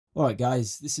Alright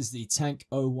guys, this is the Tank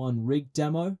 01 rig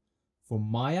demo for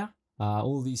Maya.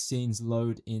 All these scenes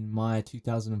load in Maya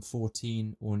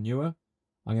 2014 or newer.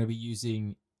 I'm going to be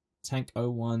using Tank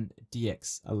 01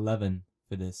 DX11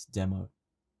 for this demo.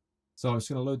 So I'm just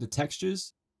going to load the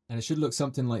textures and it should look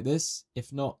something like this.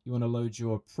 If not, you want to load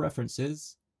your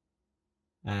preferences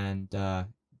and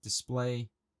display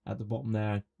at the bottom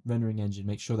there, rendering engine,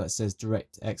 make sure that says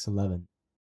DirectX 11.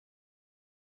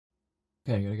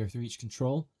 Okay, I'm going to go through each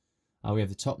control. We have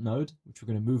the top node, which we're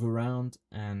going to move around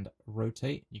and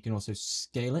rotate. You can also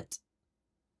scale it.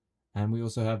 And we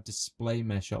also have display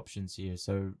mesh options here.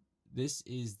 So this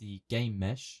is the game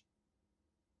mesh.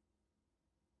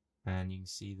 And you can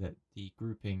see that the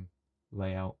grouping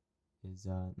layout is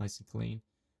nice and clean.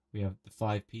 We have the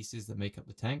 5 pieces that make up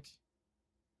the tank.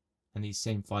 And these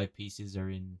same 5 pieces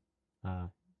are in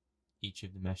each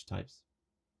of the mesh types.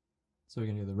 So we're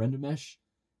going to go to the render mesh.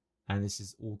 And this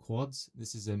is all quads.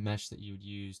 This is a mesh that you would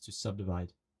use to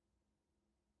subdivide.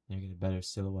 And you get a better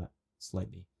silhouette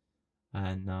slightly.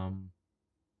 And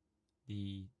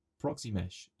the proxy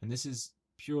mesh. And this is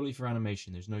purely for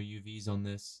animation. There's no UVs on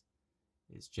this.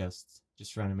 It's just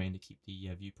for animating to keep the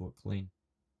viewport clean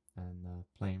and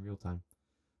play in real time.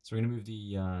 So we're going to move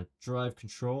the drive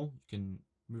control. You can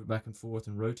move it back and forth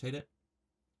and rotate it.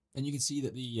 And you can see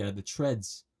that the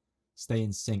treads stay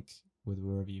in sync with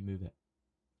wherever you move it.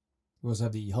 We also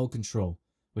have the hull control,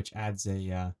 which adds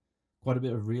quite a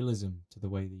bit of realism to the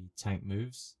way the tank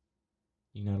moves.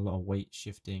 You can add a lot of weight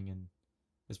shifting, and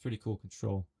it's pretty cool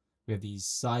control. We have these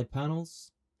side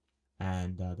panels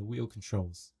and the wheel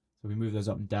controls. So we move those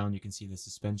up and down, you can see the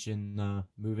suspension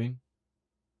moving.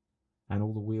 And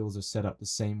all the wheels are set up the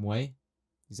same way,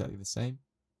 exactly the same.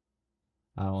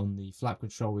 On the flap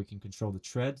control, we can control the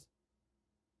tread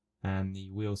and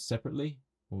the wheels separately,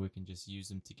 or we can just use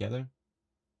them together.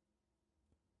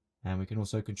 And we can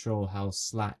also control how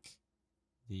slack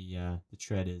the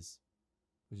tread is,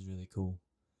 which is really cool.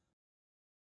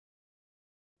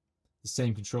 The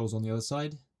same controls on the other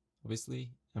side,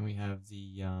 obviously, and we have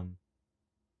the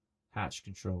hatch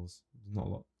controls. There's not a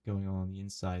lot going on the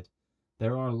inside.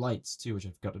 There are lights too, which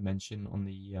I forgot to mention on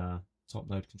the top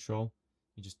node control.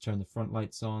 You just turn the front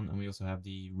lights on, and we also have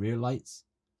the rear lights.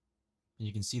 And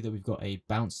you can see that we've got a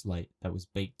bounce light that was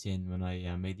baked in when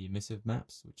I made the emissive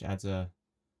maps, which adds a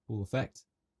cool effect.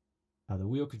 The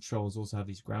wheel controls also have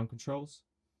these ground controls,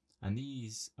 and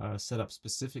these are set up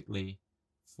specifically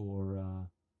for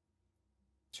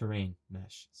terrain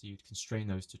mesh. So you'd constrain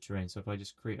those to terrain. So if I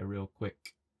just create a real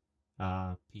quick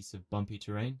piece of bumpy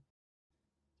terrain,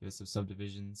 give it some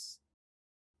subdivisions,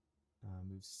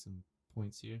 move some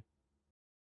points here.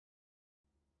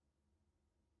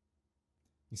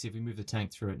 You see if we move the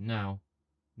tank through it now,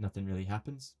 nothing really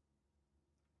happens.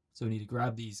 So we need to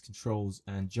grab these controls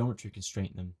and geometry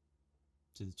constraint them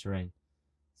to the terrain.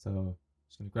 So I'm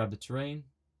just going to grab the terrain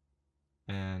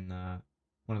and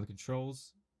one of the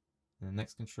controls and the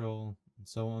next control and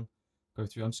so on. Go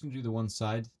through. I'm just going to do the one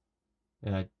side.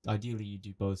 Ideally you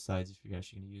do both sides if you're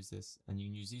actually going to use this. And you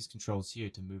can use these controls here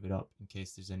to move it up in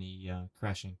case there's any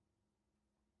crashing.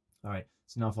 Alright,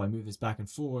 so now if I move this back and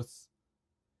forth,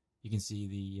 you can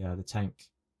see the tank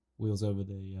wheels over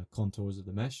the contours of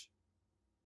the mesh.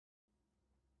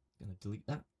 Going to delete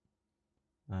that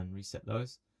and reset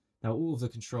those. Now all of the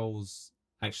controls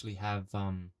actually have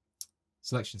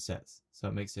selection sets, so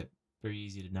it makes it very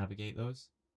easy to navigate those.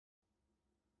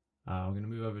 We're going to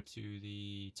move over to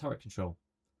the turret control.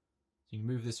 So you can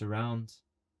move this around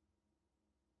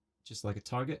just like a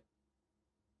target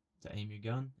to aim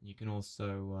your gun. And you can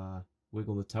also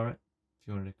wiggle the turret if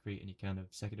you wanted to create any kind of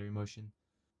secondary motion.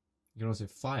 You can also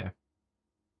fire,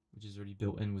 which is already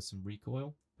built in with some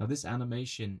recoil. Now this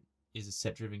animation is a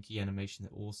set driven key animation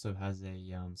that also has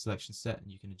a selection set, and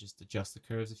you can just adjust the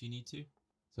curves if you need to.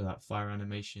 So that fire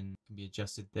animation can be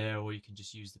adjusted there, or you can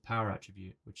just use the power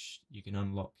attribute, which you can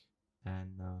unlock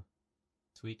and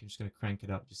tweak. I'm just going to crank it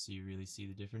up just so you really see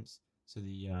the difference. So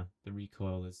the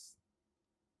recoil is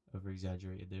over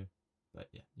exaggerated there, but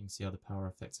yeah, you can see how the power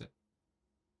affects it.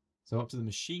 So up to the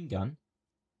machine gun,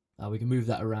 we can move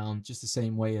that around just the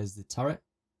same way as the turret.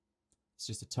 It's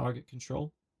just a target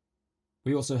control.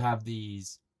 We also have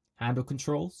these handle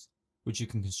controls, which you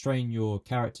can constrain your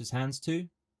character's hands to,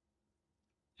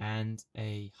 and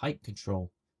a height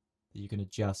control that you can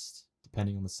adjust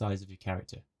depending on the size of your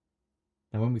character.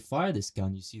 Now when we fire this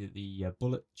gun, you see that the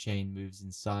bullet chain moves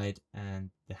inside, and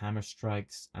the hammer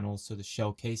strikes, and also the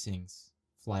shell casings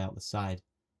fly out the side,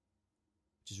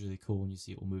 which is really cool when you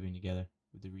see it all moving together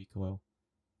with the recoil.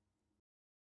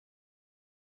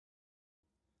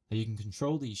 Now you can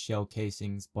control these shell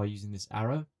casings by using this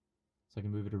arrow, so I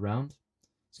can move it around.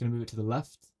 It's going to move it to the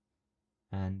left,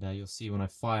 and you'll see when I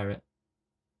fire it,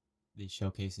 the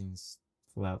shell casings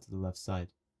fly out to the left side.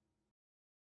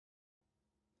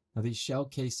 Now these shell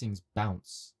casings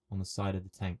bounce on the side of the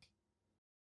tank.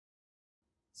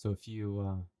 So if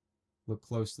you look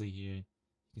closely here, you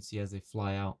can see as they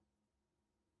fly out,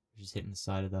 they're just hitting the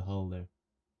side of the hull there.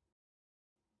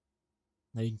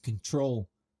 Now you can control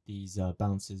these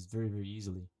bounces very, very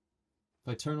easily.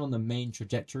 If I turn on the main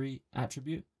trajectory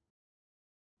attribute,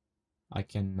 I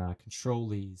can control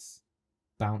these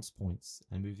bounce points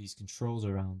and move these controls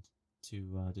around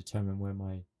to determine where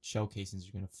my shell casings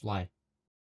are going to fly.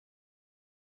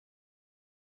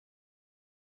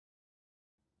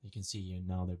 You can see here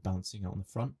now they're bouncing out on the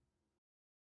front.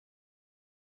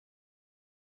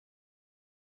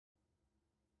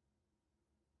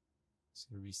 Just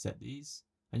going to reset these,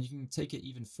 and you can take it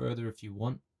even further if you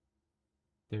want.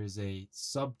 There is a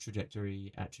sub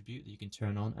trajectory attribute that you can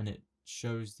turn on, and it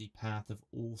shows the path of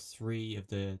all 3 of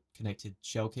the connected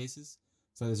shell cases.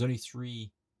 So there's only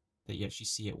 3 that you actually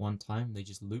see at one time. They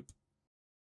just loop,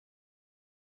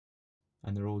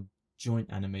 and they're all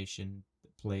joint animation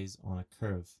that plays on a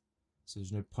curve. So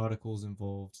there's no particles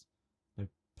involved, no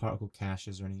particle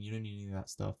caches or anything. You don't need any of that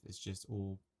stuff. It's just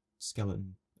all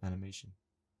skeleton animation.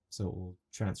 So it will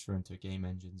transfer into game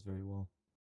engines very well.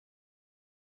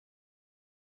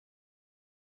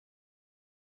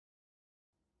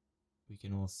 We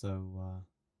can also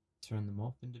turn them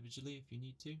off individually if you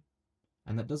need to.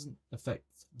 And that doesn't affect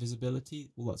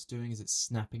visibility. All that's doing is it's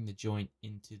snapping the joint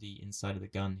into the inside of the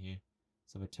gun here.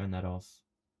 So if I turn that off,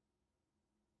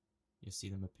 you'll see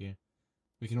them appear.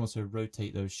 We can also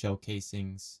rotate those shell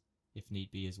casings if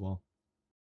need be as well.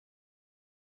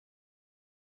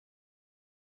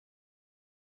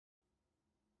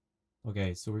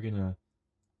 Okay, so we're gonna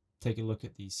take a look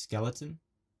at the skeleton,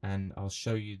 and I'll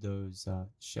show you those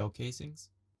shell casings.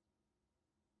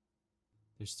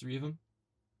 There's 3 of them,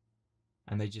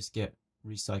 and they just get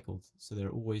recycled. So they're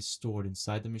always stored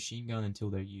inside the machine gun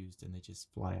until they're used, and they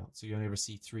just fly out. So you only ever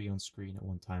see 3 on screen at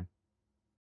one time.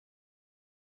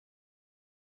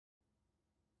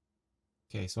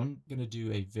 Okay, so I'm going to do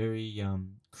a very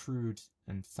crude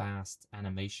and fast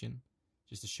animation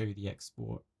just to show you the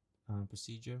export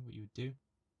procedure, what you would do.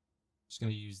 Just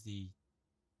going to use the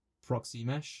proxy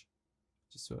mesh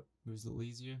just so it moves a little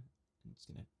easier. I'm just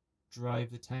going to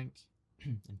drive the tank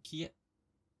and key it.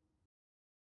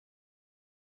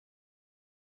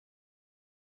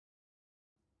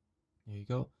 There you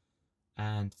go.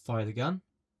 And fire the gun.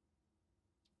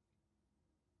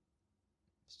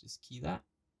 Let's just key that.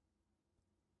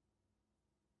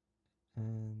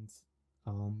 And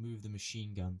I'll move the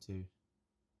machine gun too.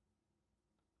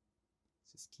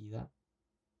 Let's just key that.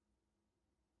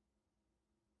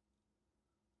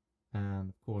 And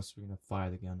of course we're going to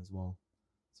fire the gun as well,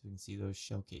 so we can see those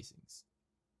shell casings.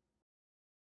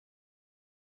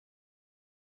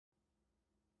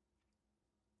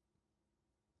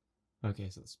 Okay,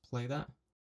 so let's play that.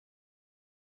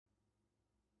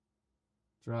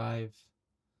 Drive,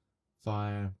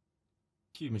 fire,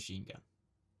 cue machine gun.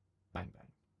 Bang, bang.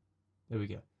 There we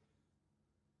go.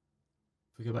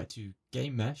 If we go back to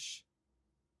game mesh,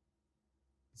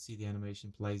 you can see the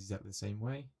animation plays exactly the same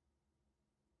way.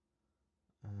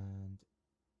 And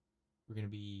we're going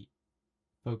to be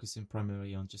focusing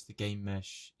primarily on just the game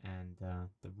mesh and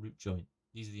the root joint.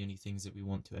 These are the only things that we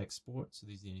want to export, so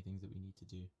these are the only things that we need to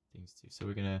do things to. So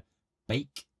we're going to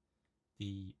bake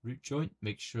the root joint.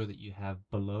 Make sure that you have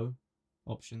below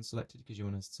option selected, because you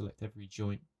want to select every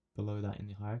joint below that in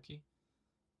the hierarchy.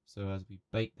 So as we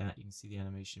bake that, you can see the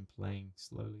animation playing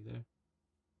slowly there.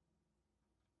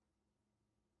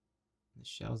 The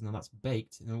shells, now that's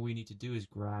baked, and all we need to do is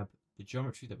grab the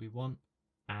geometry that we want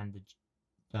and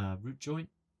the root joint,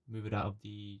 move it out of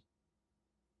the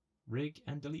rig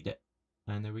and delete it.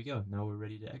 And there we go. Now we're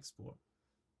ready to export.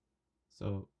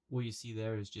 So what you see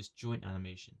there is just joint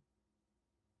animation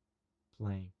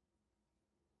playing.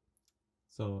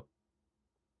 So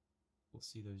we'll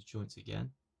see those joints again.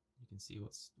 You can see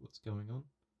what's going on.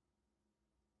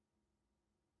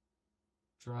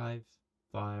 Drive,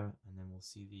 fire, and then we'll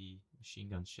see the machine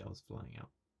gun shells flying out.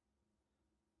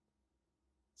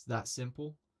 It's that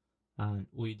simple, and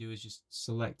all you do is just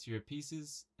select your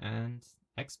pieces and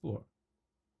export.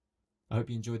 I hope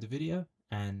you enjoyed the video,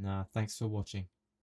 and thanks for watching.